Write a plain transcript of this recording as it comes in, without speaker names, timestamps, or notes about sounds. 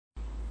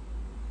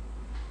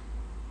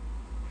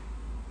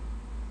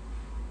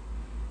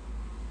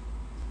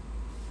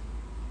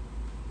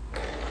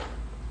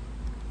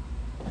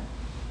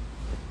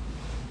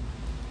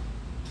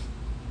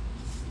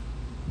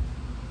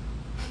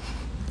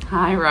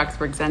Hi,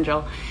 Roxburgh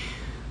Central.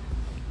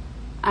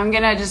 I'm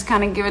gonna just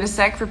kind of give it a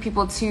sec for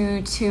people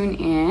to tune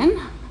in.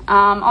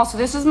 Also,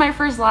 this is my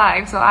first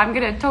live, so I'm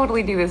gonna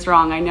totally do this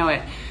wrong, I know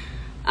it.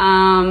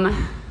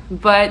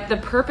 But the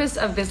purpose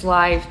of this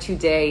live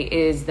today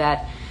is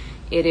that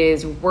it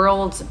is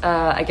World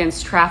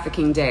Against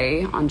Trafficking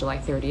Day on July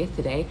 30th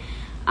today.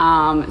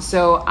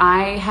 So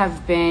I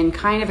have been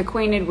kind of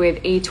acquainted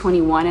with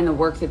A21 and the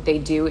work that they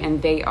do,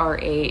 and they are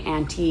a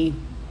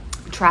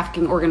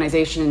anti-trafficking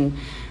organization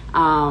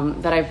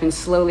that I've been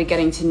slowly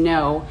getting to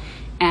know.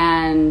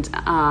 And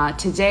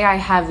today I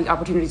have the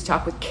opportunity to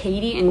talk with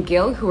Katie and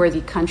Gil, who are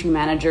the country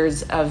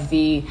managers of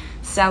the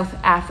South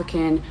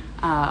African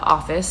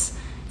office.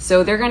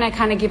 So they're going to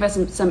kind of give us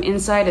some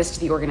insight as to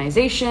the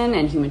organization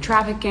and human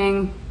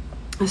trafficking,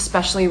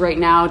 especially right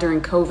now during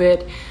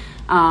COVID.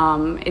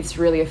 It's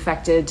really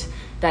affected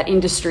that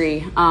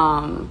industry.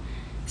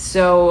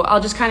 So I'll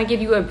just kind of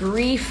give you a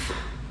brief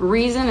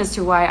reason as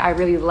to why I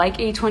really like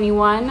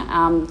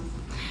A21.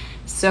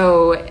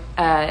 So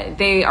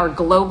they are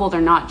global,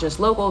 they're not just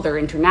local, they're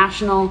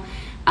international,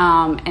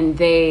 and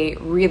they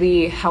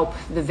really help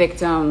the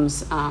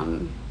victims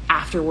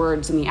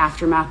afterwards, in the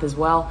aftermath as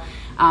well.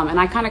 And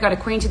I kind of got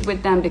acquainted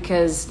with them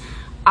because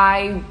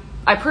I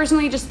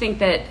personally just think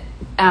that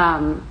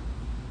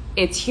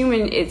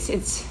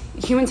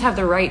humans have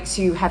the right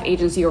to have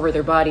agency over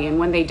their body, and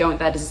when they don't,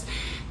 that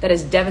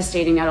is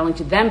devastating not only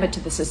to them but to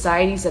the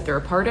societies that they're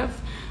a part of.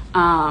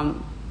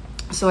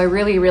 So I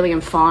really am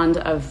fond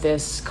of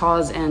this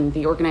cause and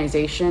the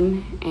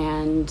organization,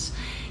 and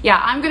yeah,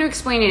 I'm going to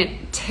explain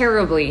it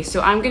terribly. So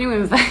I'm going to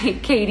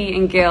invite Katie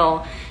and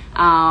Gil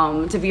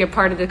to be a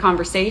part of the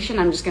conversation.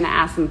 I'm just going to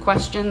ask them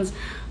questions.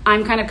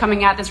 I'm kind of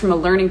coming at this from a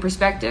learning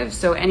perspective,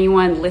 so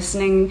anyone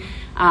listening,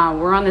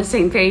 we're on the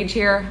same page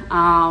here.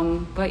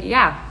 But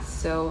yeah,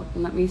 so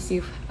let me see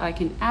if I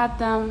can add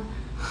them.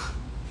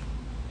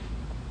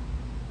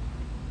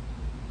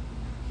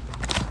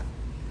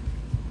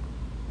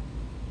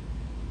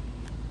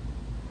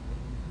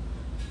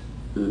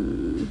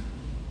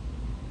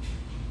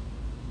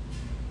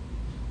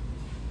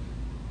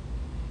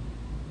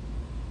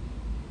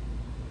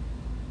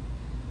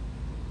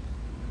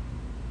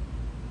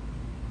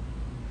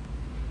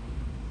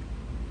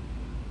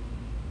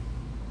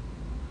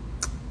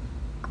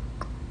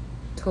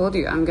 Told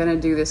you I'm gonna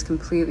do this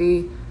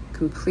completely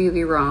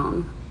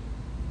wrong.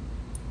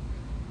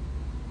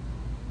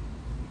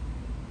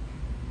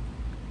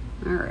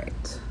 All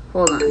right,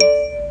 hold on.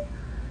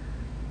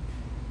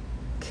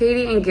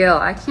 Katie and Gil,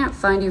 I can't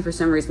find you for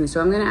some reason,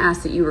 so I'm gonna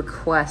ask that you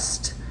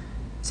request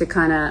to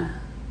kind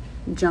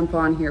of jump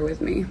on here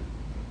with me.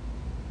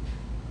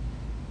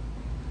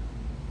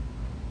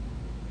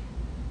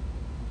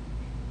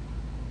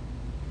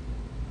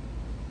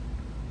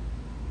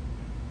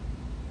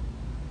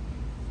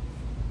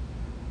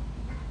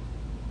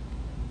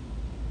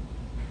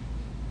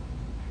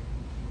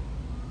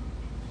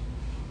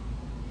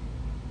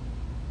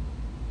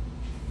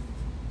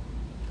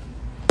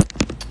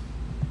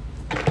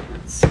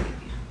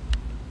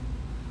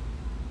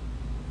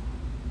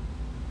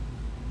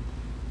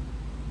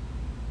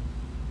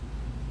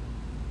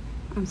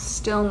 I'm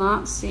still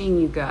not seeing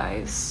you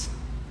guys.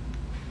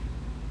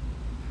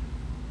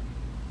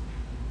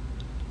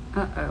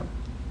 Uh-oh.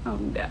 Oh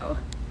no.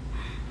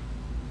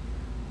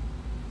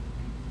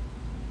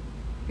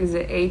 Is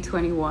it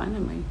A21?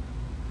 Am I?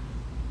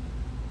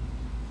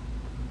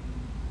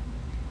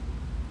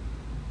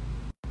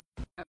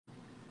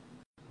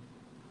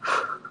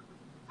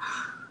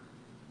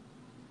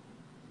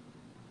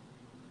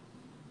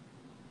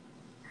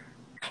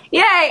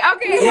 Yay!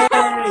 Okay.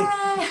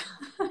 Yay!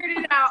 Figured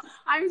it out.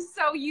 I'm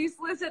so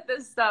useless at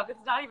this stuff.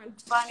 It's not even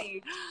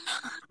funny.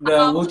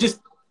 No, we'll just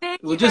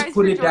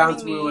put it down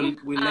to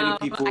we're letting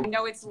people I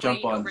know it's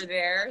jump late on. over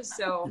there,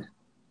 so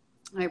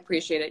I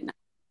appreciate it.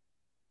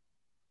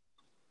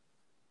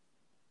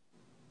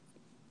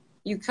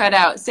 You cut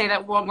out. Say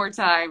that one more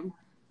time.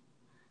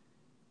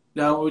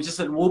 No,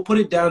 we'll put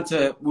it down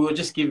to we'll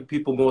just give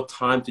people more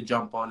time to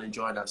jump on and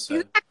join us.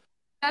 So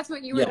that's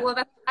what you were. Yeah. Well,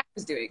 that's what I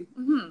was doing.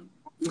 Mm-hmm.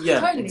 Yeah,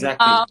 totally.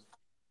 Exactly.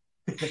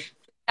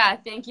 Yeah,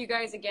 thank you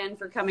guys again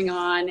for coming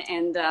on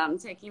and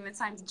taking the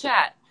time to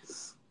chat.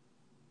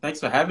 Thanks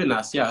for having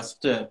us. Yeah, it's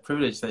such a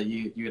privilege that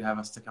you would have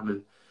us to come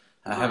and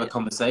have a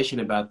conversation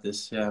about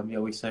this. Yeah,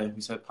 we're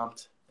so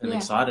pumped and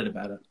excited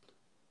about it.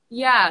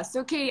 Yeah.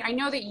 So, Katie, I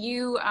know that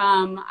you,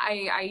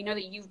 I know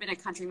that you've been a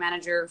country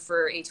manager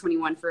for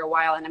A21 for a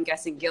while, and I'm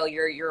guessing Gil,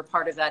 you're a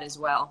part of that as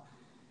well.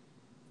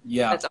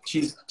 Yeah,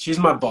 she's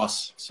my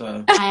boss.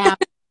 So I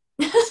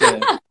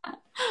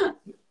am.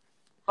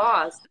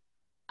 Boss.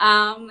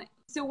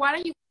 So why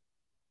don't you?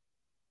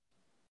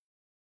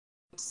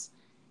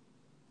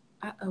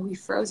 Uh-oh, we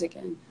froze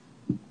again.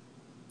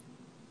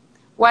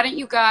 Why don't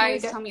you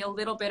guys tell me a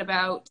little bit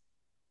about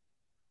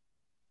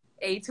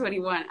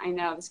A21? I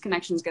know this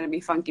connection is going to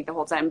be funky the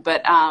whole time,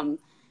 but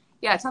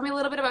yeah, tell me a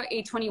little bit about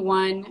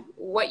A21,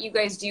 what you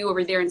guys do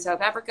over there in South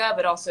Africa,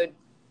 but also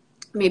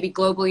maybe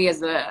globally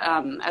as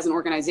an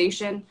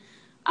organization,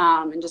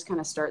 and just kind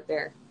of start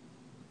there.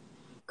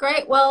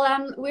 Great.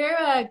 Well, we're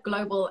a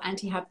global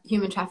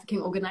anti-human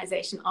trafficking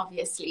organization,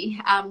 obviously.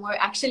 We're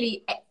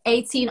actually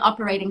 18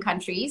 operating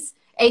countries,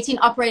 18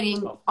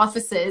 operating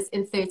offices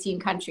in 13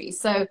 countries.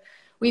 So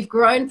we've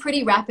grown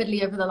pretty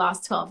rapidly over the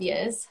last 12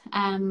 years,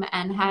 and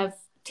have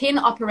 10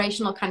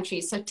 operational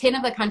countries. So 10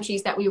 of the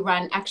countries that we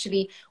run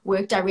actually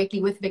work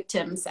directly with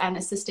victims and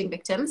assisting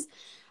victims.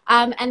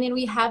 And then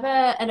we have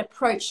an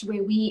approach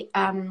where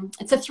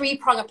it's a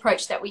three-prong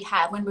approach that we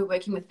have when we're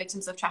working with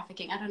victims of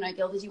trafficking. I don't know,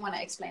 Gil, did you want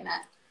to explain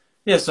that?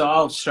 Yeah, so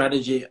our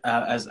strategy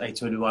as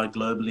A21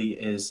 globally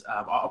is,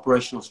 our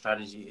operational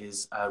strategy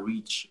is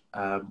reach,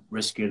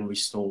 rescue, and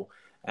restore.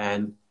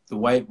 And the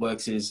way it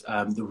works is,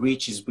 the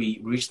reach is we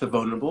reach the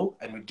vulnerable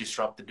and we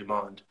disrupt the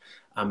demand.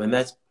 And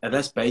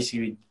that's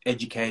basically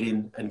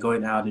educating and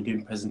going out and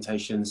doing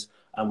presentations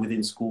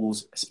within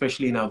schools,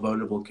 especially in our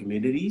vulnerable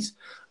communities.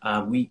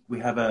 We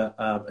have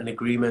an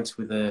agreement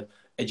with the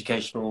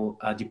educational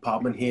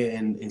department here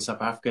in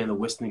South Africa in the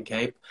Western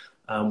Cape,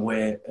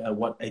 where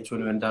what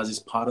A21 does is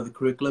part of the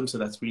curriculum. So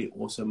that's really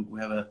awesome.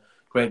 We have a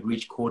great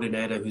reach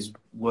coordinator who's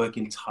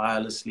working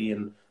tirelessly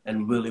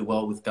and really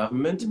well with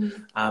government.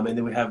 Mm-hmm. And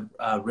then we have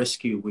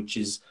rescue, which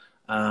is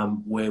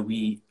where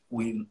we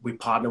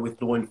partner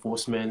with law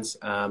enforcement,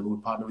 we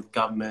partner with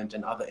government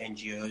and other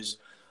NGOs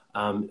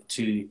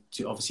to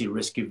obviously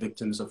rescue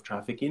victims of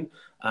trafficking.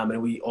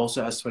 And we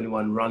also, as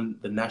 21, run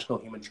the National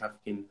Human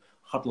Trafficking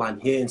Hotline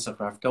here in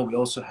South Africa. We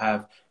also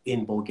have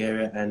in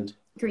Bulgaria and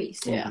Greece.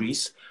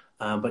 Greece.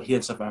 But here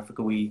in South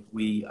Africa, we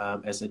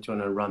as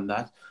A21 run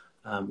that,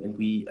 and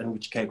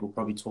which Kate will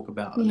probably talk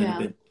about a little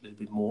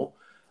bit more.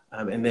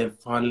 And then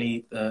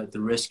finally, the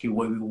rescue,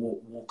 where we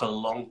walk a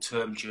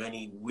long-term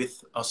journey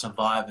with our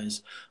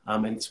survivors,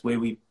 and it's where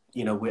we're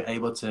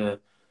able to,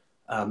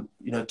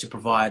 to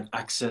provide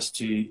access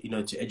to,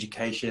 to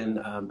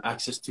education,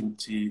 access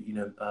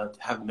to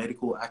have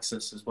medical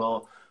access as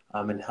well,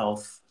 and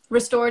health.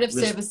 Restorative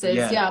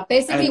services,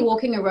 basically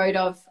walking a road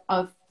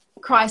of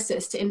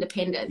crisis to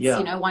independence,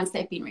 once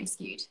they've been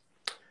rescued.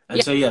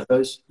 And so,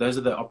 those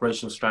are the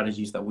operational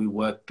strategies that we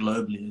work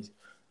globally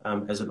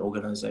as an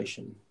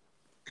organization.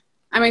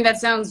 I mean, that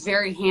sounds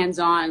very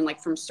hands-on,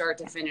 like from start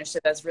to finish. So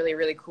that's really,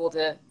 really cool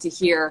to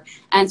hear.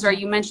 And sorry,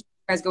 you mentioned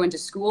you guys go into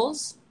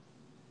schools.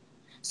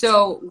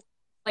 So,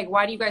 like,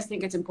 why do you guys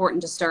think it's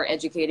important to start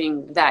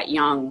educating that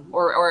young?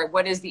 Or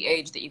what is the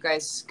age that you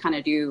guys kind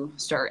of do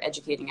start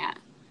educating at?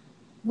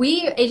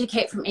 We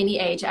educate from any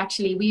age,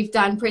 actually. We've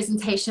done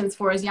presentations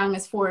for as young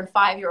as 4 and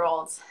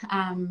 5-year-olds.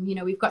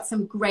 We've got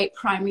some great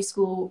primary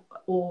school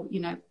or,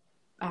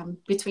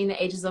 between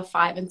the ages of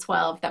 5 and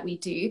 12 that we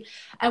do.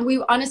 And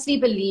we honestly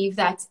believe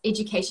that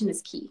education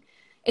is key.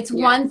 It's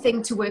one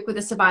thing to work with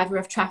a survivor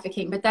of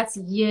trafficking, but that's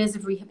years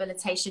of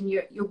rehabilitation.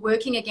 You're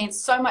working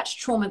against so much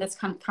trauma that's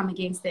come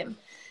against them.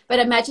 But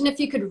imagine if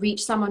you could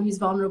reach someone who's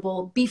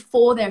vulnerable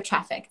before they're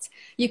trafficked.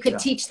 You could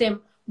teach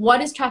them, what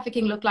does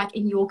trafficking look like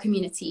in your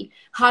community?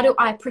 How do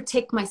I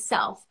protect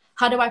myself?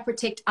 How do I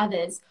protect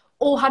others?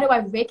 Or how do I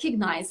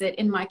recognize it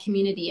in my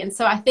community? And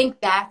so I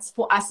think that's,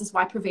 for us, is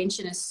why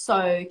prevention is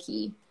so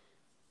key.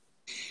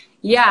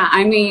 Yeah,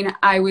 I mean,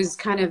 I was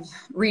kind of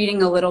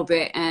reading a little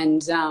bit,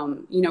 and,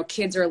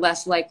 kids are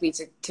less likely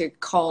to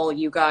call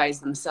you guys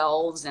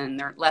themselves, and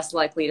they're less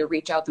likely to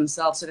reach out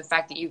themselves. So the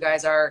fact that you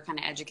guys are kind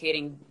of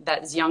educating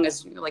that as young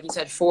as, like you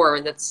said,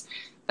 4, that's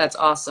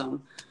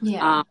awesome.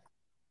 Yeah.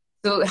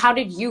 So how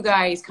did you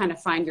guys kind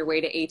of find your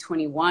way to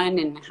A21,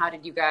 and how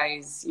did you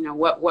guys,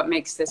 what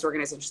makes this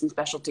organization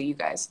special to you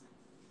guys?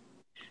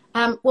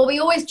 Well, we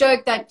always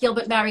joke that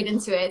Gilbert married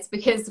into it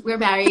because we're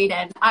married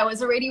and I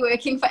was already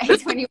working for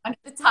A21 at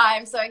the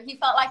time. So he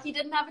felt like he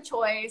didn't have a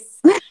choice.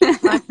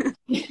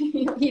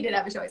 He did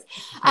have a choice.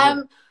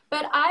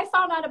 But I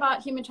found out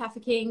about human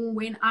trafficking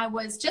when I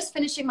was just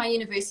finishing my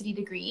university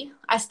degree.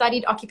 I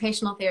studied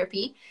occupational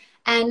therapy.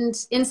 And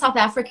in South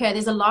Africa,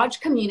 there's a large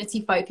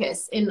community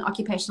focus in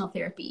occupational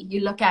therapy. You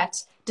look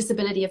at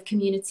disability of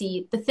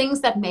community, the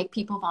things that make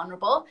people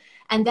vulnerable.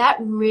 And that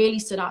really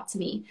stood out to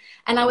me.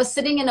 And I was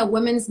sitting in a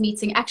women's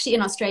meeting, actually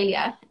in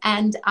Australia,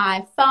 and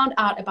I found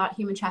out about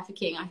human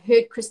trafficking. I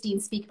heard Christine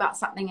speak about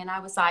something, and I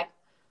was like,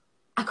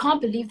 I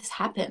can't believe this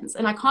happens.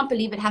 And I can't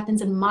believe it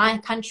happens in my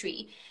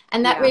country.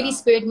 And that really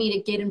spurred me to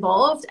get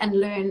involved and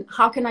learn,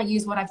 how can I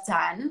use what I've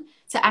done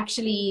to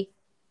actually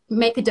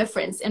make a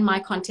difference in my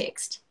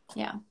context?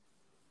 Yeah.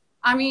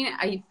 I mean,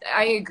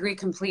 I agree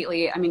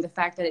completely. I mean, the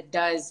fact that it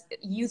does,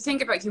 you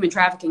think about human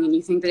trafficking and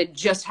you think that it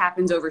just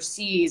happens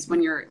overseas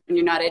when you're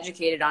not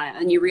educated on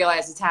it, and you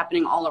realize it's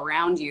happening all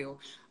around you,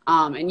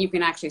 and you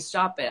can actually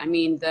stop it. I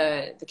mean,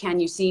 the Can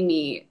You See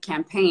Me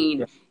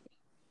campaign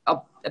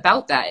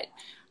about that,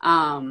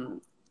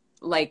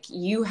 like,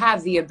 you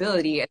have the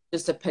ability as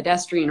just a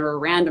pedestrian or a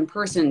random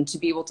person to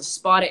be able to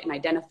spot it and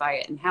identify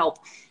it and help.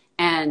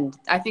 And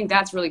I think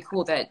that's really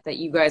cool that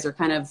you guys are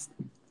kind of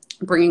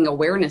bringing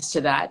awareness to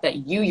that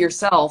you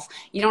yourself,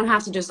 you don't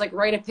have to just like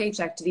write a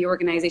paycheck to the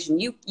organization.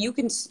 You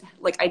can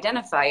like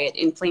identify it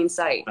in plain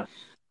sight.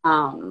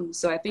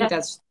 So I think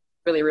that's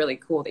really, really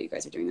cool that you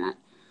guys are doing that.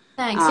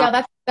 Thanks. Yeah,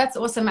 that's That's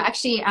awesome.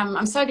 Actually,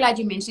 I'm so glad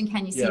you mentioned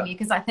Can You See Yeah. Me,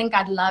 because I think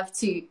I'd love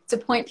to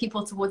point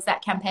people towards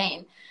that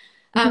campaign.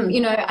 Mhm.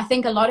 You know, I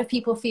think a lot of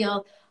people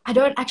feel, I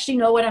don't actually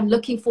know what I'm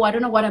looking for. I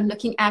don't know what I'm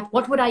looking at.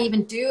 What would I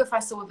even do if I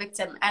saw a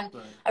victim? And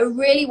Right. I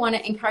really want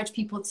to encourage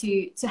people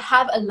to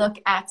have a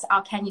look at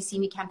our Can You See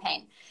Me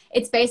campaign.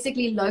 It's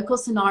basically local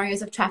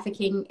scenarios of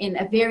trafficking in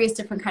various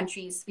different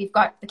countries. We've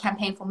got the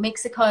campaign for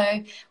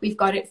Mexico, we've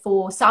got it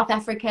for South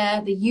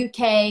Africa, the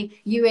UK,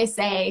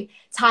 USA,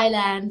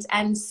 Thailand,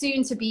 and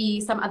soon to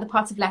be some other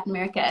parts of Latin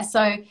America.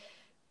 So,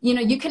 you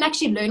know, you can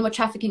actually learn what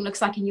trafficking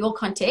looks like in your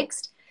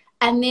context.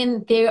 And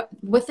then there,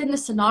 within the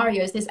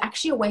scenarios, there's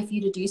actually a way for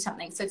you to do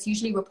something. So it's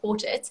usually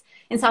report it.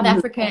 In South Mhm.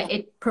 Africa,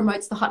 it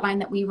promotes the hotline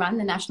that we run,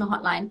 the national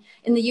hotline.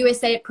 In the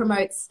USA, it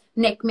promotes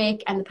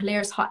NECMEC and the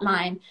Polaris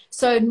hotline.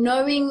 So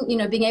knowing, you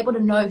know, being able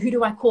to know who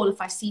do I call if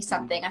I see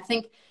something, I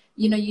think,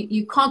 you know,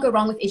 you can't go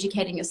wrong with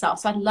educating yourself.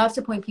 So I'd love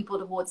to point people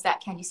towards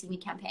that Can You See Me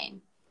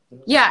campaign.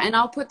 Yeah, and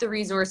I'll put the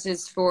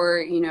resources for,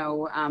 you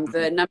know,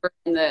 the number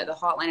and the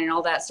hotline and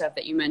all that stuff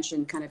that you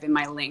mentioned kind of in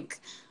my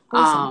link.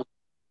 Awesome.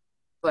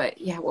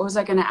 But yeah, what was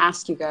I going to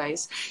ask you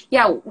guys?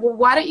 Yeah, well,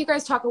 why don't you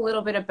guys talk a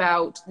little bit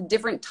about the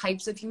different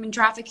types of human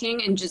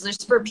trafficking, and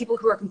just for people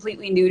who are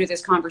completely new to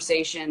this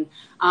conversation,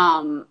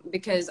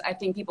 because I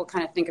think people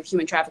kind of think of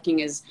human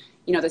trafficking as,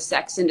 you know, the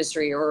sex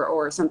industry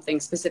or something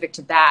specific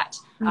to that.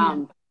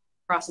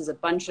 Crosses a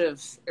bunch of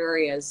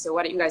areas. So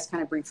why don't you guys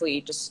kind of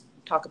briefly just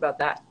talk about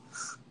that?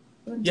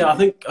 Yeah, I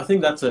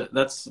think that's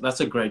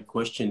a great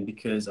question,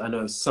 because I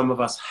know some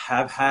of us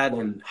have had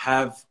and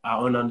have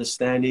our own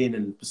understanding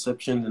and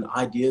perception and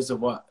ideas of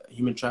what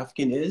human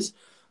trafficking is,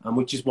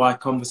 which is why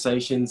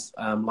conversations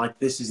like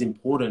this is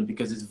important,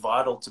 because it's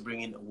vital to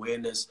bring in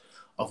awareness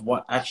of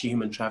what actually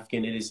human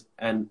trafficking is.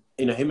 And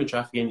you know, human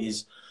trafficking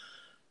is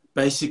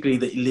basically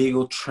the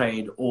illegal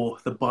trade or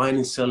the buying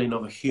and selling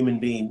of a human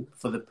being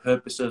for the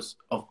purposes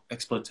of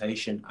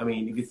exploitation. I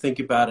mean, if you think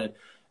about it,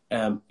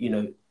 you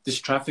know, these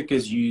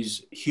traffickers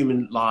use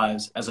human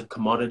lives as a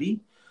commodity.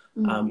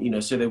 You know,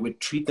 so they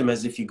would treat them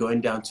as if you're going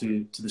down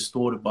to the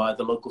store to buy,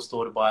 the local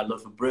store to buy a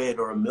loaf of bread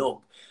or a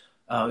milk,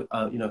 you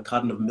know, a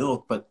carton of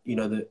milk. But, you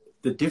know,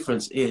 the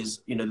difference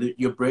is, you know,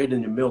 your bread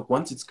and your milk,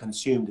 once it's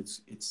consumed,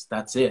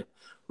 that's it.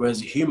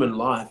 Whereas a human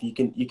life, you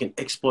can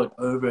exploit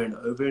over and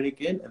over and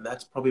again. And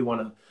that's probably one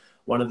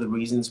of the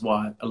reasons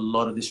why a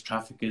lot of these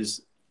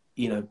traffickers,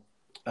 you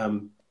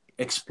know,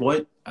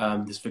 exploit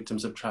these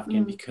victims of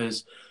trafficking,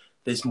 because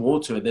there's more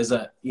to it. There's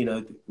a, you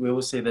know, we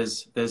always say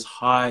there's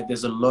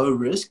a low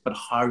risk but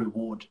high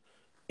reward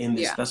in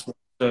this. Yeah. That's what,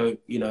 so,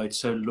 you know, it's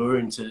so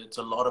luring to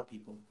a lot of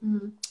people.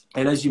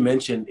 And as you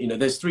mentioned, you know,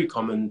 there's three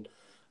common,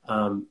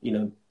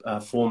 you know,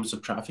 forms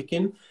of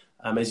trafficking.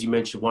 As you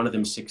mentioned, one of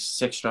them,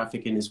 sex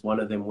trafficking, is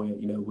one of them, where,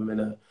 you know,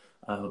 women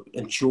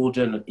and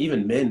children,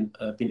 even men,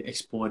 have been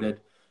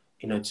exploited,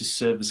 you know, to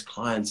serve as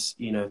clients,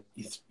 you know,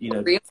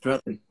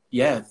 throughout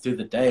through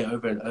the day,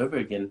 over and over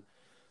again.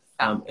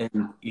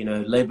 And, you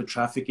know, labor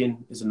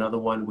trafficking is another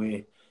one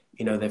where,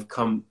 you know, they've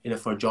come, you know,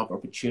 for a job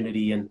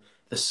opportunity and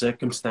the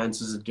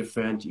circumstances are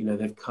different. You know,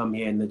 they've come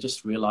here and they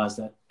just realize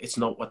that it's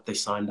not what they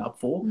signed up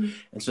for.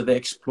 And so they're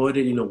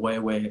exploited in a way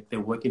where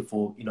they're working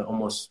for, you know,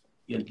 almost,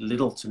 you know,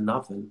 little to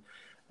nothing.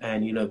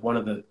 And, you know, one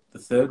of the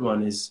third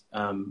one is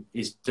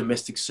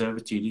domestic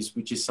servitude,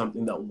 which is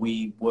something that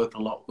we work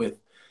a lot with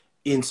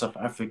in South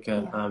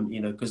Africa, you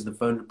know, because the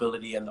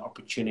vulnerability and the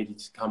opportunity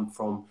to come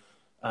from,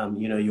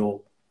 you know,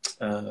 your,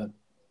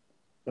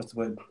 what's the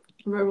word?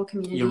 Rural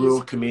communities. Your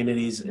rural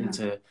communities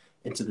into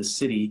the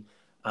city.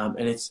 And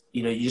it's,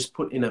 you know, you just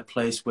put in a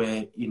place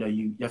where, you know,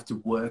 you have to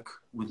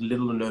work with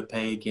little or no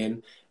pay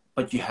again,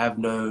 but you have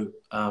no,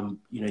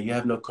 you know, you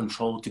have no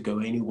control to go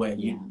anywhere.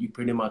 You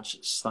pretty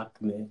much stuck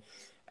there.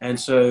 And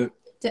so,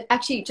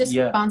 actually, just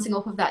bouncing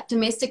off of that,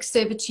 domestic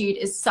servitude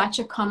is such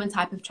a common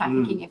type of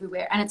trafficking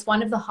everywhere. And it's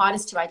one of the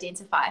hardest to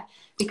identify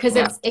because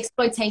it's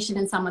exploitation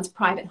in someone's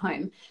private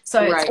home.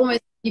 So it's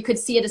almost, you could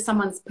see it as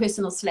someone's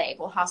personal slave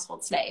or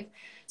household slave.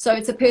 So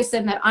it's a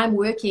person that I'm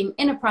working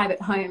in a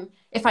private home.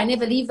 If I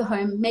never leave the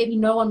home, maybe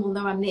no one will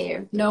know I'm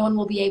there. No one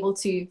will be able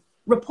to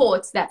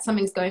report that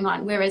something's going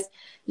on. Whereas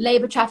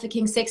labor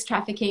trafficking, sex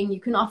trafficking, you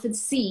can often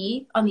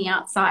see on the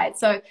outside.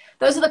 So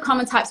those are the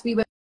common types we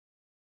work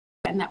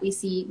and that we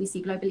see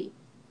globally.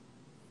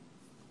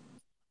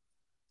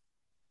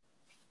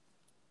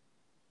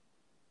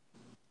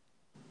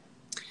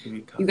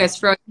 You guys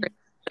froze, but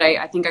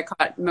I think I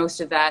caught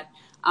most of that.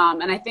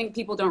 And I think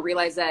people don't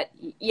realize that,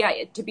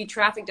 to be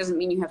trafficked doesn't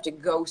mean you have to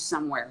go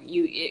somewhere.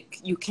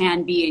 You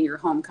can be in your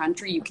home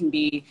country. You can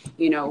be,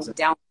 you know,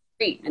 down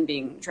the street and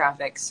being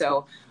trafficked.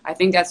 So I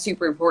think that's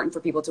super important for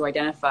people to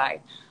identify.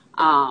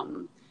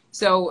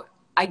 So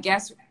I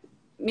guess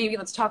maybe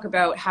let's talk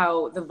about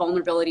how the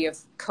vulnerability of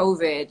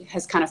COVID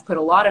has kind of put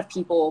a lot of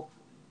people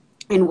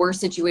in worse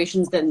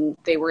situations than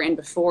they were in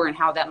before, and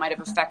how that might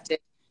have affected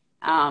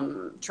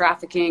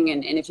trafficking,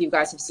 and if you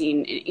guys have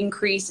seen an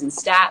increase in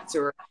stats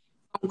or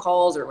phone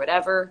calls or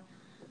whatever.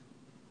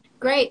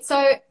 Great.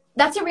 So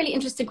that's a really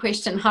interesting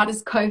question. How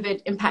does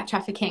COVID impact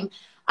trafficking?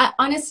 I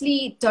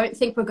honestly don't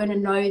think we're going to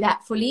know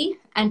that fully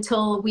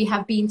until we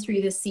have been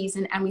through this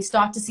season and we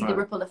start to see the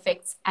ripple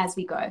effects as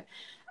we go.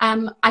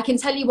 I can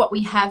tell you what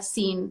we have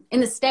seen in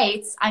the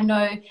States. I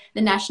know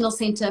the National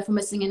Center for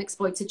Missing and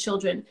Exploited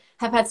Children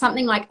have had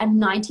something like a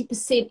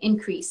 90%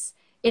 increase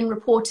in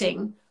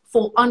reporting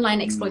for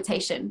online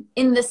exploitation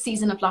in this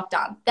season of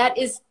lockdown. That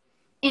is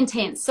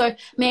intense. So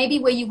maybe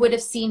where you would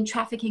have seen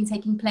trafficking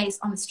taking place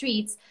on the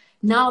streets,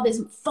 now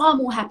there's far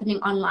more happening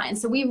online.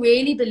 So we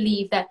really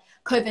believe that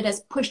COVID has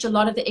pushed a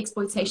lot of the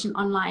exploitation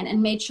online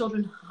and made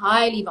children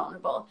highly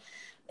vulnerable.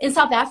 In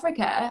South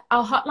Africa,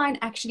 our hotline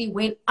actually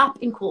went up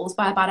in calls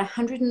by about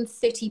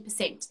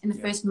 130% in the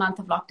first month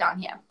of lockdown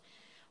here,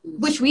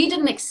 which we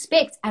didn't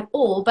expect at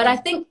all. But I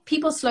think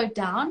people slowed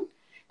down.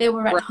 They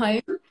were at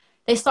home.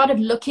 They started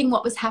looking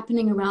what was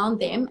happening around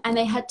them, and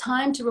they had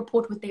time to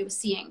report what they were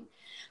seeing.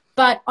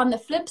 But on the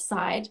flip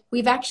side,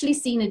 we've actually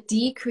seen a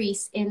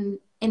decrease in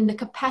the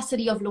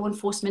capacity of law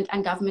enforcement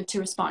and government to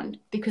respond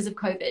because of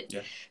COVID.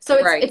 Yeah. So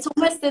it's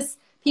almost this,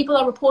 people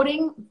are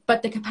reporting,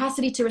 but the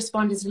capacity to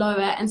respond is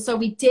lower. And so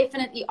we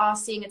definitely are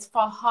seeing it's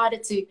far harder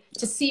to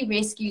see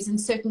rescues in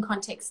certain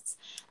contexts.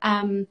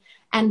 And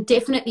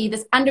definitely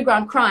this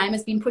underground crime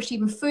has been pushed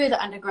even further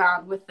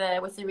underground with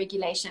the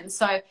regulation.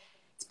 So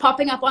it's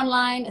popping up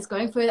online, it's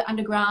going further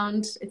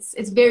underground.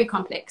 It's very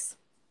complex.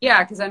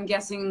 Yeah, because I'm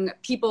guessing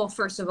people,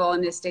 first of all,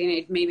 in this day and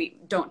age, maybe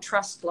don't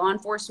trust law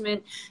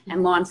enforcement,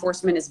 and law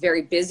enforcement is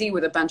very busy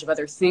with a bunch of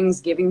other things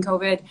given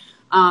COVID.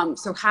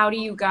 So how do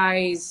you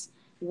guys,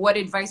 what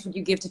advice would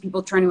you give to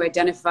people trying to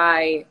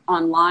identify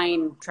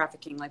online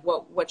trafficking? Like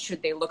what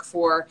should they look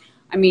for?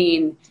 I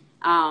mean,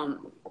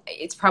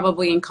 it's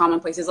probably in common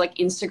places like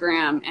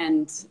Instagram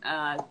and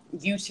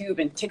YouTube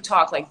and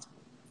TikTok, like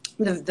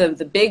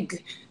the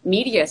big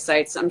media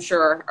sites, I'm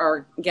sure,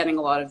 are getting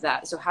a lot of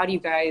that. So how do you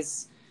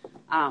guys...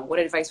 what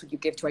advice would you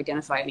give to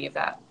identify any of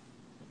that?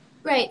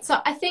 Right. So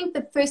I think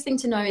the first thing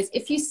to know is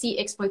if you see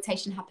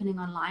exploitation happening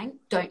online,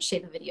 don't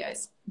share the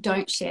videos.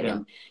 Don't share them.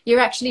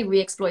 You're actually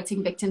re-exploiting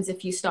victims if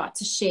you start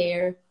to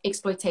share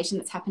exploitation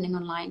that's happening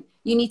online.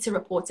 You need to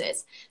report it.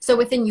 So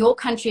within your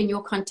country and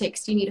your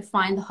context, you need to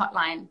find the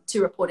hotline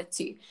to report it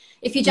to.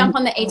 If you jump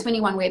on the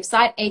A21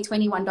 website,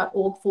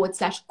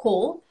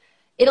 a21.org/call,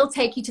 it'll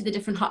take you to the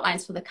different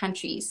hotlines for the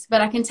countries. But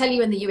I can tell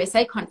you in the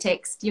USA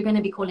context, you're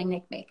going to be calling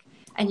NECMEC.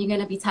 And you're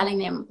going to be telling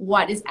them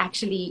what is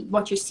actually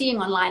what you're seeing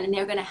online, and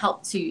they're going to help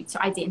to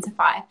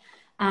identify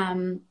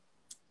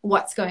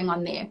what's going on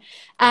there.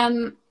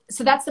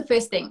 So that's the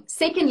first thing.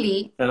 Secondly,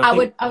 I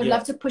would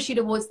love to push you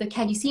towards the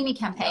Can You See Me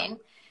campaign.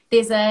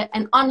 There's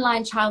an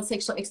online child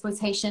sexual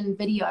exploitation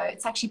video.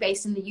 It's actually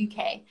based in the UK,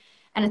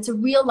 and it's a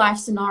real life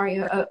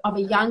scenario of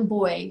a young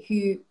boy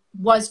who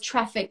was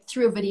trafficked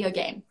through a video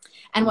game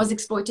and was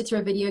exploited through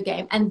a video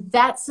game. And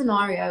that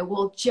scenario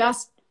will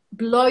just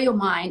blow your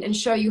mind and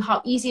show you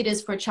how easy it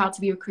is for a child to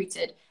be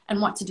recruited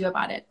and what to do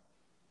about it.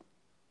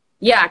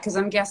 Yeah, because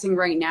I'm guessing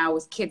right now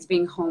with kids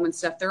being home and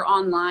stuff, they're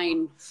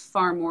online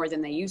far more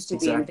than they used to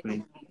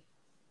be.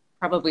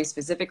 Probably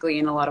specifically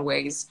in a lot of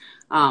ways.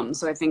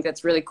 So I think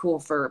that's really cool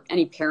for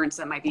any parents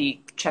that might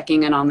be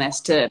checking in on this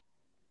to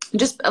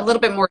just a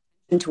little bit more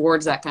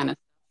towards that kind of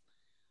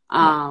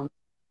stuff.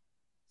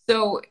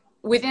 So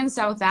within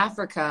South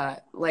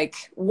Africa, like,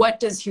 what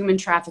does human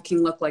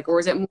trafficking look like? Or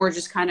is it more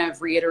just kind of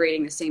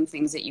reiterating the same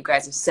things that you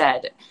guys have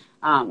said?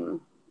 Do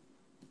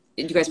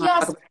you guys want to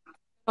talk about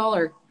it all,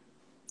 or?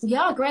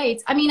 Yeah,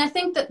 great. I mean, I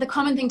think that the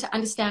common thing to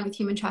understand with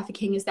human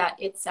trafficking is that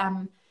it's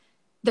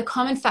the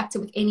common factor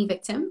with any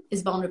victim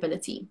is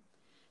vulnerability.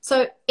 So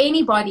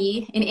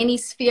anybody in any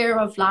sphere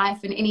of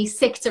life, in any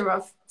sector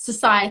of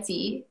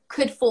society,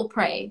 could fall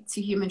prey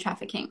to human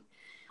trafficking.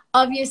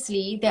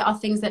 Obviously, there are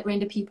things that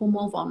render people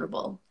more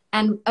vulnerable.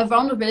 And a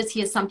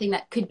vulnerability is something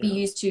that could be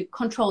used to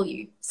control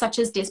you, such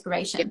as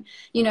desperation.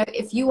 You know,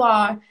 if you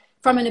are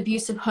from an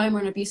abusive home or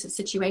an abusive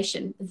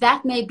situation,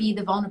 that may be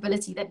the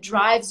vulnerability that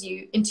drives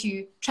you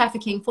into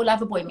trafficking for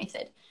Loverboy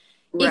method.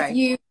 Right. If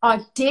you are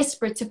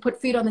desperate to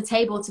put food on the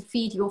table to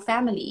feed your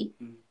family,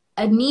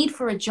 a need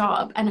for a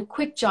job, and a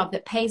quick job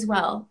that pays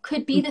well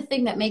could be the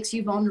thing that makes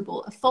you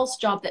vulnerable, a false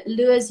job that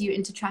lures you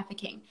into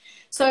trafficking.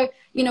 So,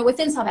 you know,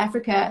 within South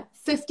Africa,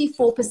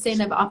 54%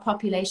 of our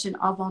population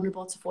are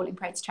vulnerable to falling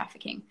prey to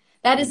trafficking.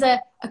 That is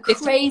a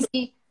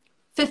crazy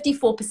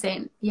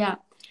 54%. Yeah.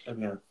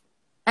 Okay.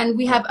 And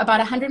we have about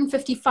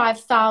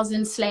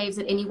 155,000 slaves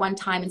at any one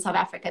time in South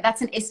Africa.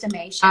 That's an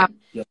estimation.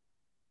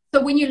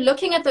 So when you're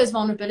looking at those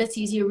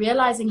vulnerabilities, you're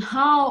realizing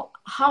how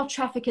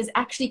traffickers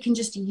actually can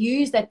just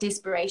use that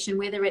desperation,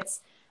 whether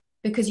it's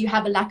because you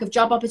have a lack of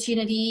job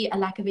opportunity, a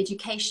lack of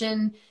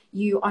education,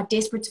 you are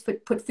desperate to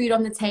put food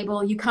on the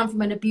table, you come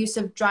from an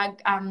abusive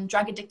drug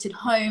addicted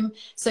home,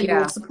 so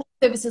your support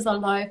services are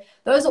low.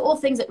 Those are all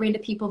things that render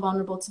people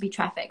vulnerable to be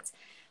trafficked.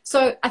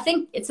 So I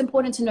think it's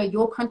important to know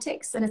your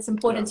context, and it's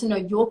important to know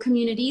your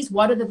communities.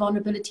 What are the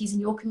vulnerabilities in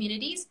your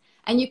communities?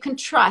 And you can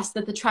trust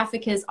that the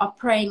traffickers are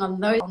preying on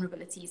those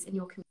vulnerabilities in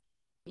your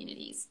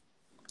communities.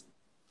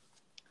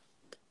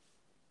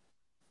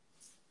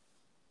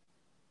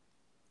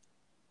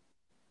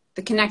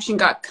 the connection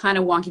got kind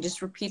of wonky.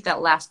 Just repeat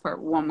that last part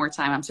one more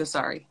time. I'm so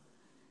sorry.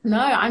 No,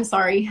 I'm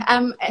sorry.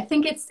 I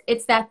think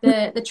it's that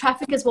the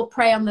traffickers will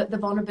prey on the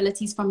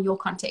vulnerabilities from your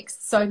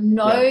context. So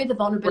know the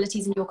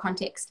vulnerabilities in your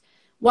context.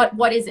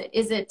 What is it?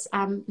 Is it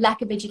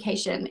lack of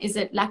education? Is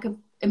it lack of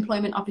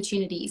employment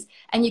opportunities?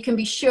 And you can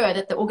be sure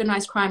that the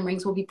organized crime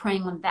rings will be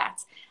preying on that.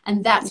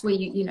 And that's where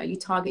you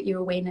target your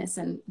awareness,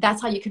 and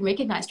that's how you can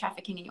recognize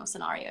trafficking in your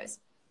scenarios.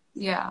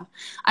 Yeah.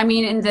 I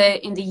mean, in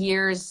the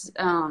years,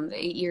 the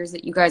 8 years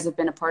that you guys have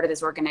been a part of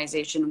this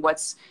organization,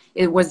 was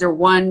there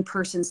one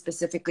person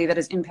specifically that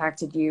has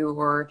impacted you,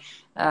 or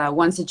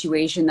one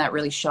situation that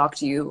really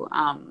shocked you,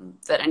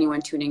 that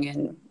anyone tuning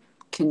in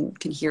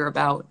can hear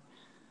about?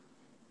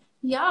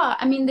 Yeah,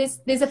 I mean,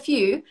 there's a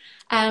few.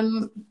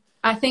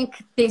 I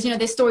think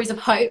there's stories of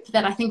hope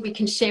that I think we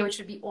can share, which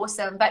would be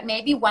awesome. But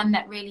maybe one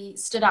that really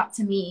stood out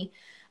to me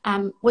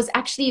it's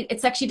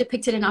actually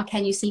depicted in our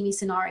Can You See Me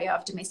scenario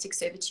of domestic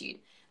servitude.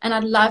 And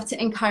I'd love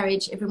to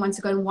encourage everyone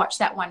to go and watch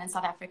that one in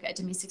South Africa,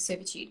 domestic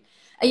servitude.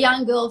 A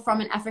young girl from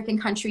an African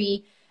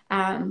country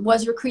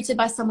was recruited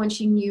by someone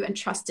she knew and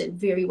trusted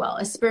very well,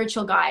 a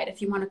spiritual guide,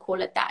 if you want to call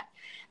it that.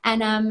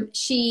 And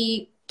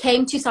she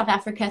came to South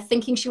Africa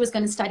thinking she was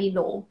going to study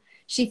law.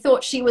 She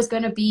thought she was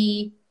going to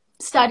be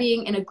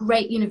studying in a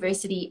great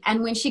university.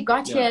 And when she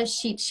got here,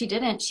 she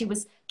didn't. She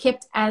was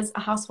kept as a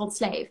household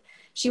slave.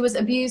 She was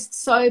abused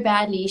so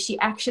badly. She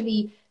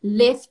actually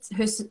left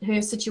her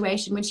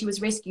situation when she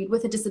was rescued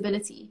with a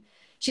disability.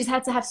 She's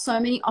had to have so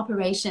many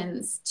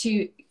operations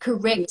to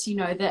correct,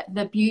 the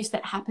abuse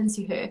that happened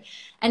to her.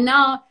 And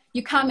now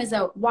you come as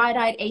a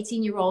wide-eyed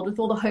 18-year-old with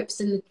all the hopes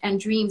and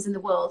dreams in the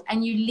world,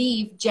 and you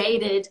leave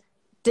jaded,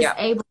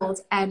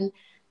 disabled, and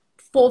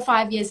 4 or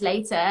 5 years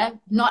later,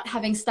 not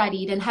having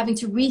studied and having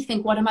to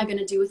rethink, what am I going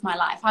to do with my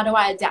life? How do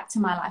I adapt to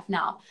my life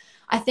now?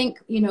 I think,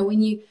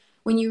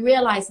 when you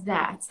realize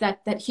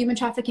that human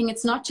trafficking,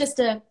 it's not just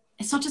a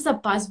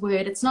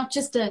buzzword. It's not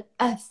just a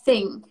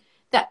thing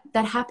that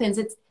happens.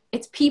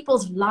 It's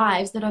people's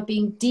lives that are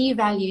being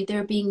devalued.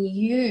 They're being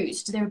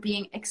used. They're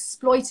being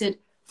exploited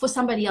for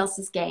somebody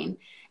else's gain.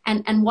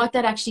 And what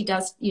that actually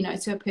does,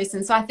 to a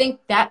person. So I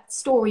think that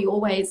story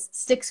always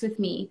sticks with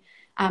me,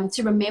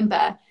 to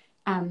remember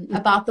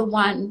about the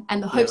one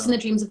and the hopes and the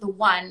dreams of the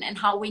one, and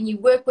how when you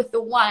work with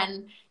the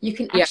one, you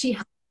can actually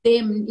help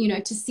them,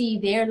 to see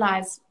their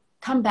lives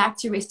come back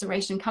to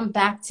restoration, come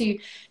back to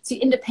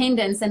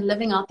independence and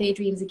living out their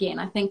dreams again.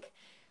 I think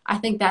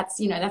that's,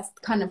 that's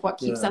kind of what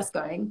keeps us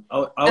going.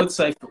 I would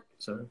say,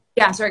 sorry.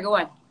 Yeah, sorry, go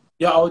on.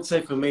 Yeah, I would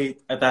say for me,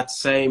 at that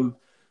same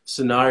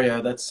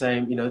scenario, that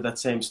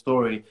same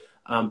story,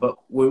 but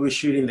we were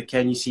shooting the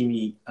Can You See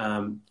Me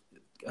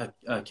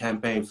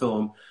campaign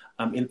film,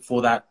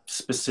 for that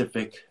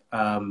specific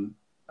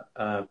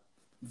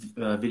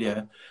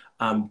video,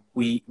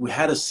 we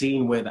had a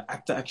scene where the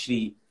actor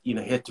actually, he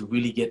had to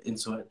really get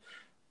into it.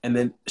 And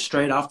then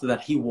straight after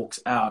that, he walks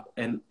out,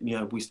 and,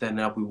 we stand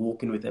up, we're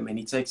walking with him, and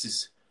he takes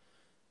this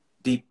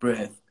deep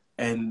breath.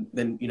 And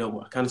then,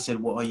 I kind of said,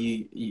 "What are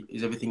you,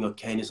 is everything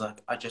okay?" And he's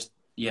like,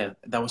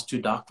 that was too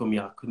dark for me.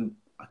 I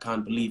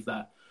can't believe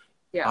that.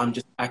 Yeah. I'm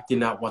just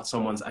acting out what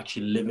someone's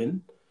actually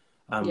living.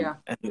 And,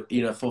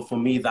 for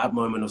me, that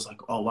moment was like,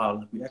 oh, wow,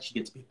 like, we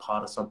actually get to be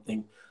part of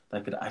something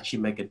that could actually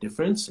make a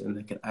difference, and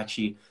they could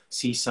actually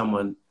see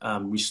someone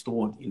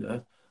restored,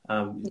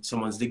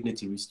 someone's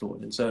dignity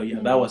restored. And so,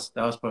 that was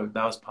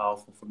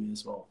powerful for me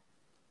as well.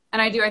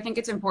 And I think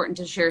it's important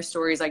to share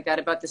stories like that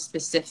about the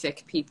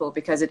specific people,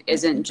 because it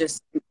isn't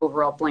just an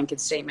overall blanket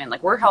statement.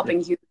 Like, we're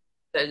helping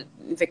the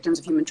victims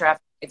of human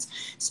trafficking. It's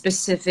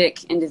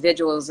specific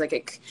individuals,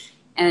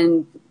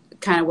 and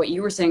kind of what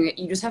you were saying,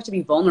 you just have to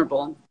be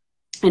vulnerable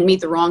and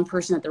meet the wrong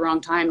person at the wrong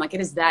time. Like, it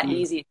is that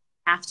easy. It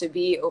doesn't have to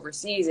be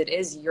overseas. It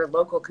is your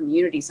local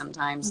community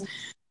sometimes.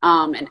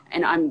 And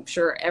I'm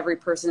sure every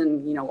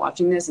person,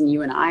 watching this, and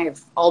you and I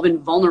have all been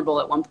vulnerable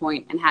at one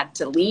point and had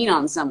to lean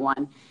on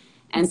someone.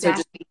 And so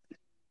just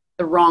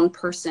the wrong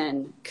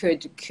person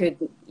could,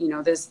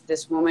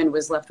 this woman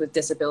was left with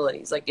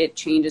disabilities. Like, it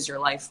changes your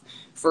life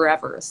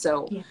forever.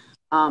 So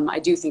I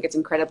do think it's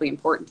incredibly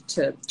important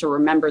to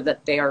remember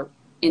that they are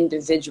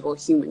individual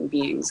human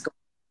beings going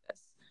through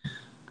this.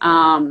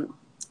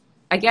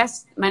 I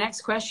guess my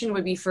next question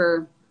would be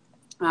for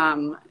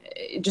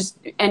just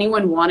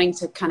anyone wanting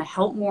to kind of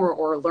help more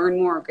or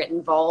learn more or get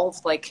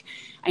involved. Like,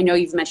 I know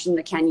you've mentioned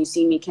the Can You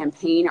See Me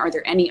campaign. Are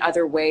there any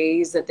other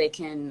ways that they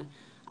can,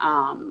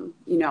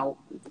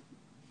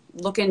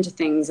 look into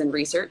things and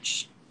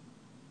research?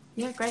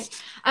 Yeah, great.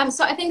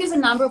 So I think there's a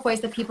number of ways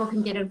that people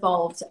can get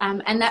involved.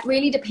 And that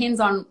really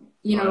depends on,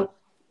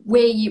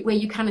 where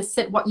you kind of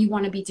sit, what you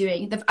want to be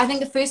doing. I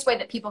think the first way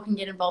that people can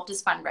get involved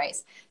is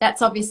fundraise.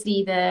 That's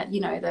obviously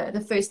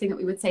the first thing that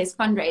we would say is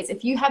fundraise.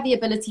 If you have the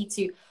ability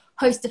to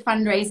host a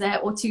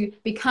fundraiser or to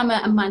become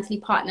a monthly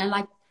partner,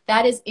 like,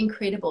 that is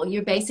incredible.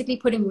 You're basically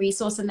putting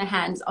resource in the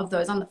hands of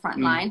those on the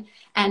front line.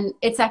 And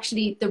it's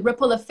actually, the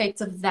ripple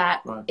effect of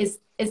that is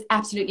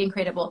absolutely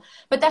incredible.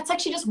 But that's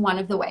actually just one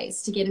of the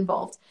ways to get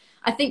involved.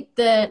 I think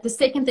the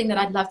second thing that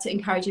I'd love to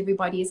encourage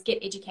everybody is get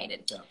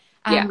educated.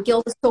 Yeah.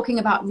 Gil was talking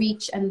about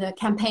Reach and the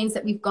campaigns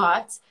that we've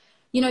got.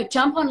 You know,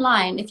 jump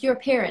online. If you're a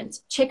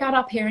parent, check out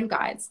our parent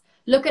guides.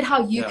 Look at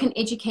how you can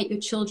educate your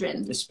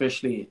children.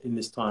 Especially in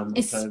this time.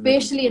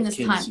 Especially in this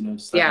time. You know,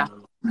 yeah.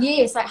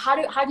 Yes, like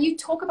how do you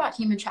talk about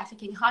human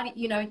trafficking? How do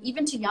you know,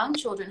 even to young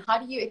children, how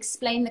do you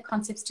explain the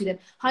concepts to them?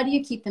 How do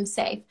you keep them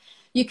safe?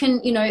 You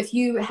can, you know, if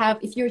you're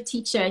a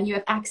teacher and you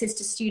have access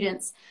to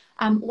students,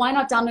 why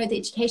not download the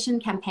education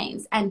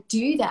campaigns and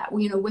do that,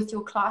 you know, with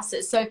your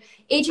classes? So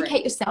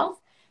educate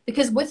yourself,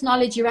 because with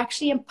knowledge, you're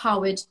actually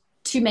empowered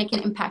to make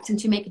an impact and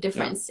to make a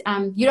difference.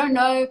 You don't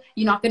know,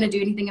 you're not going to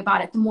do anything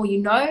about it. The more you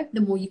know,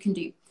 the more you can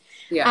do.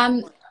 Yeah.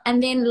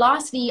 And then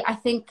lastly, I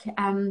think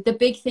the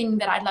big thing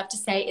that I'd love to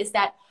say is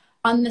that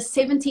on the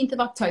 17th of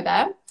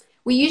October,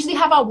 we usually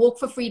have our walk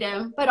for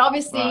freedom, but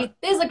obviously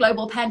there's a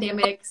global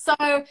pandemic. So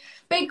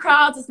big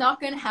crowds is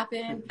not going to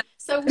happen.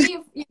 So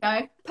we've, you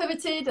know,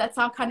 pivoted. That's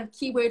our kind of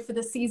keyword for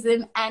the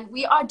season. And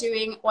we are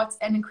doing what's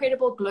an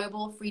incredible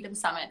global freedom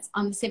summit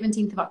on the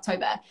 17th of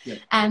October. Yeah.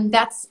 And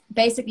that's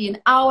basically an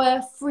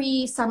hour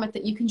free summit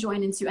that you can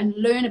join into and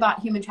learn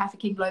about human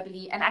trafficking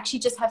globally, and actually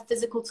just have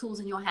physical tools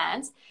in your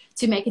hands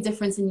to make a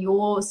difference in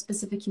your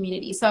specific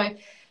community. So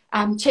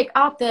check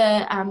out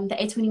the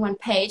A21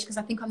 page, because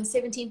I think on the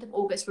 17th of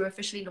August, we're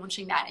officially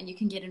launching that and you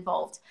can get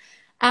involved.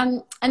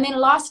 And then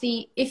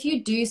lastly, if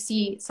you do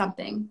see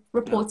something,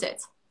 report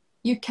it.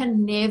 You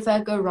can never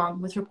go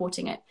wrong with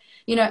reporting it.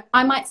 You know,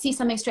 I might see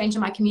something strange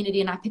in my community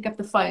and I pick up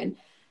the phone,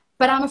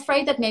 but I'm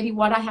afraid that maybe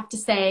what I have to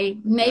say,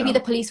 maybe the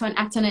police won't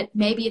act on it.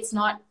 Maybe it's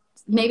not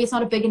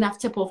a big enough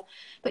tip off,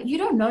 but you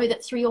don't know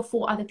that 3 or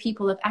 4 other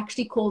people have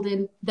actually called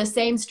in the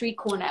same street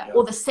corner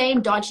or the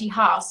same dodgy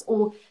house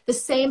or the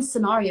same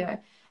scenario.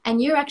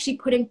 And you're actually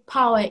putting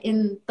power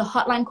in the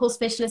hotline call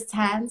specialist's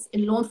hands,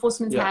 in law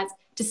enforcement's hands,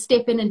 to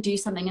step in and do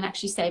something and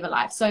actually save a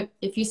life. So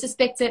if you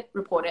suspect it,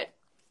 report it.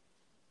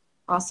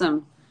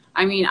 Awesome.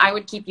 I mean, I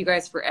would keep you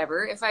guys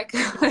forever if I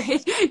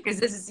could, because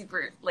this is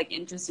super like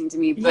interesting to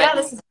me. But, yeah,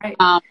 this is great.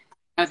 I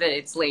know that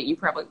it's late. You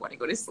probably want to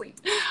go to sleep.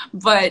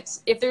 But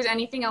if there's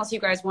anything else you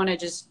guys want to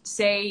just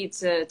say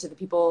to the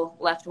people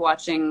left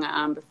watching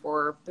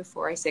before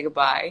I say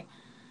goodbye,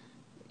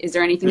 is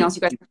there anything else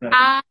you guys want to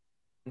add?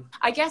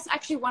 I guess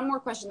actually one more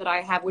question that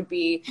I have would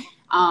be,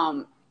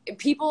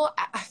 people,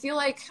 I feel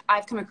like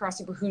I've come across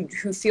people who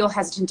feel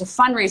hesitant to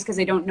fundraise because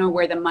they don't know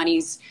where the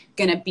money's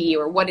going to be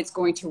or what it's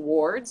going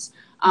towards.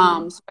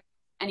 So if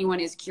anyone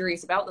is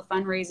curious about the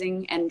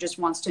fundraising and just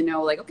wants to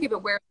know, like, okay,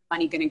 but where's the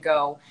money going to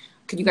go?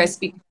 Could you guys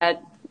speak to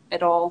that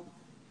at all?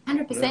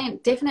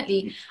 100%,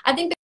 definitely. I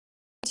think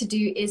the thing to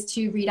do is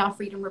to read our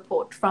Freedom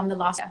Report from the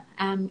last year.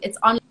 It's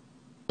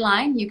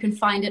online. You can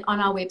find it on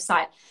our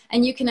website,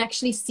 and you can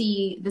actually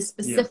see the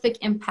specific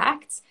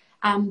impacts,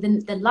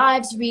 the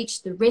lives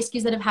reached, the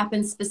rescues that have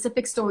happened,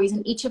 specific stories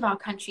in each of our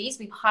countries.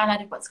 We've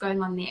highlighted what's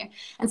going on there.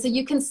 And so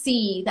you can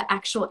see the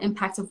actual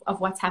impact of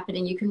what's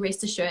happening. You can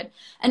rest assured.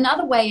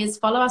 Another way is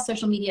follow our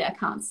social media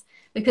accounts,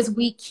 because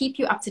we keep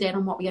you up to date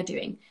on what we are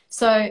doing.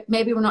 So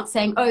maybe we're not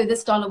saying, oh,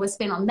 this dollar was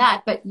spent on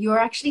that, but you're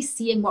actually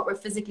seeing what we're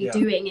physically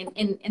doing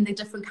in the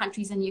different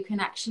countries, and you can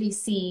actually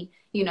see,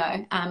 you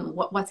know,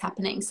 what's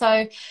happening.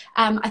 So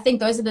I think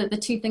those are the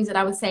 2 things that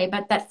I would say,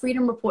 but that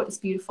Freedom Report is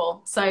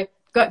beautiful. So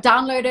go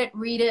download it,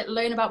 read it,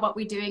 learn about what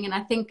we're doing, and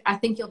I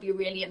think you'll be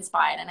really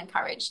inspired and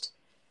encouraged.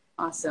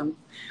 Awesome.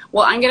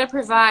 Well, I'm going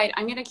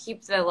to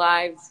keep the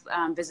live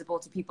visible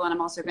to people, and I'm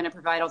also going to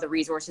provide all the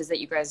resources that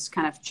you guys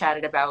kind of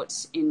chatted about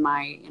in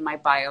my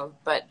bio.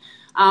 But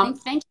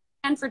thank you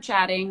again for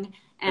chatting,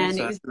 and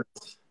it was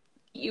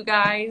you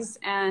guys,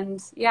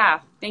 and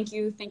yeah, thank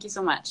you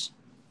so much.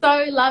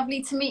 So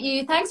lovely to meet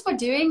you. Thanks for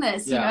doing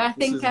this. Yeah, you know, I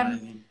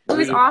think it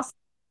was awesome.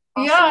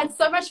 Yeah, it's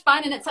so much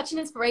fun, and it's such an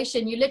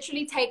inspiration. You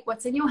literally take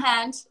what's in your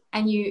hand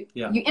and you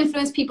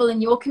influence people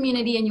in your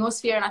community and your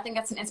sphere, and I think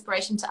that's an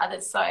inspiration to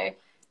others. So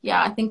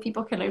yeah, I think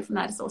people can learn from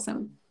that. It's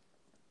awesome.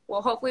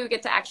 Well, hopefully we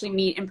get to actually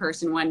meet in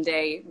person one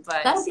day.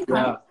 But that'll be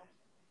fun.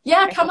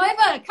 Yeah, come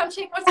over, come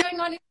check what's going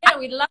on here.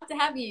 We'd love to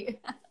have you.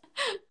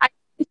 I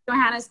went to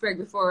Johannesburg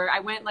before.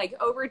 I went like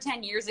over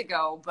 10 years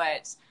ago,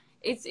 but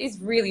it's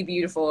really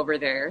beautiful over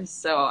there.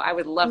 So I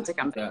would love to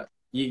come back.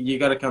 You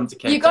got to come to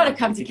Cape Town. You got to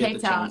come to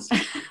Cape Town.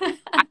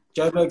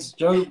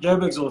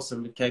 Joburg's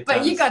awesome. Cape Town.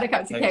 But you got to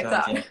come to Cape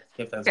Town. Yeah,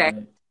 Cape Town's okay.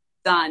 Great.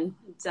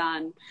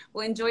 Done.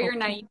 Well, enjoy your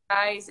night,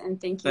 guys, and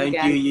thank you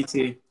again. Thank you. You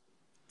too.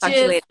 Talk to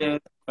you later.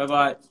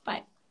 Bye-bye.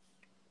 Bye.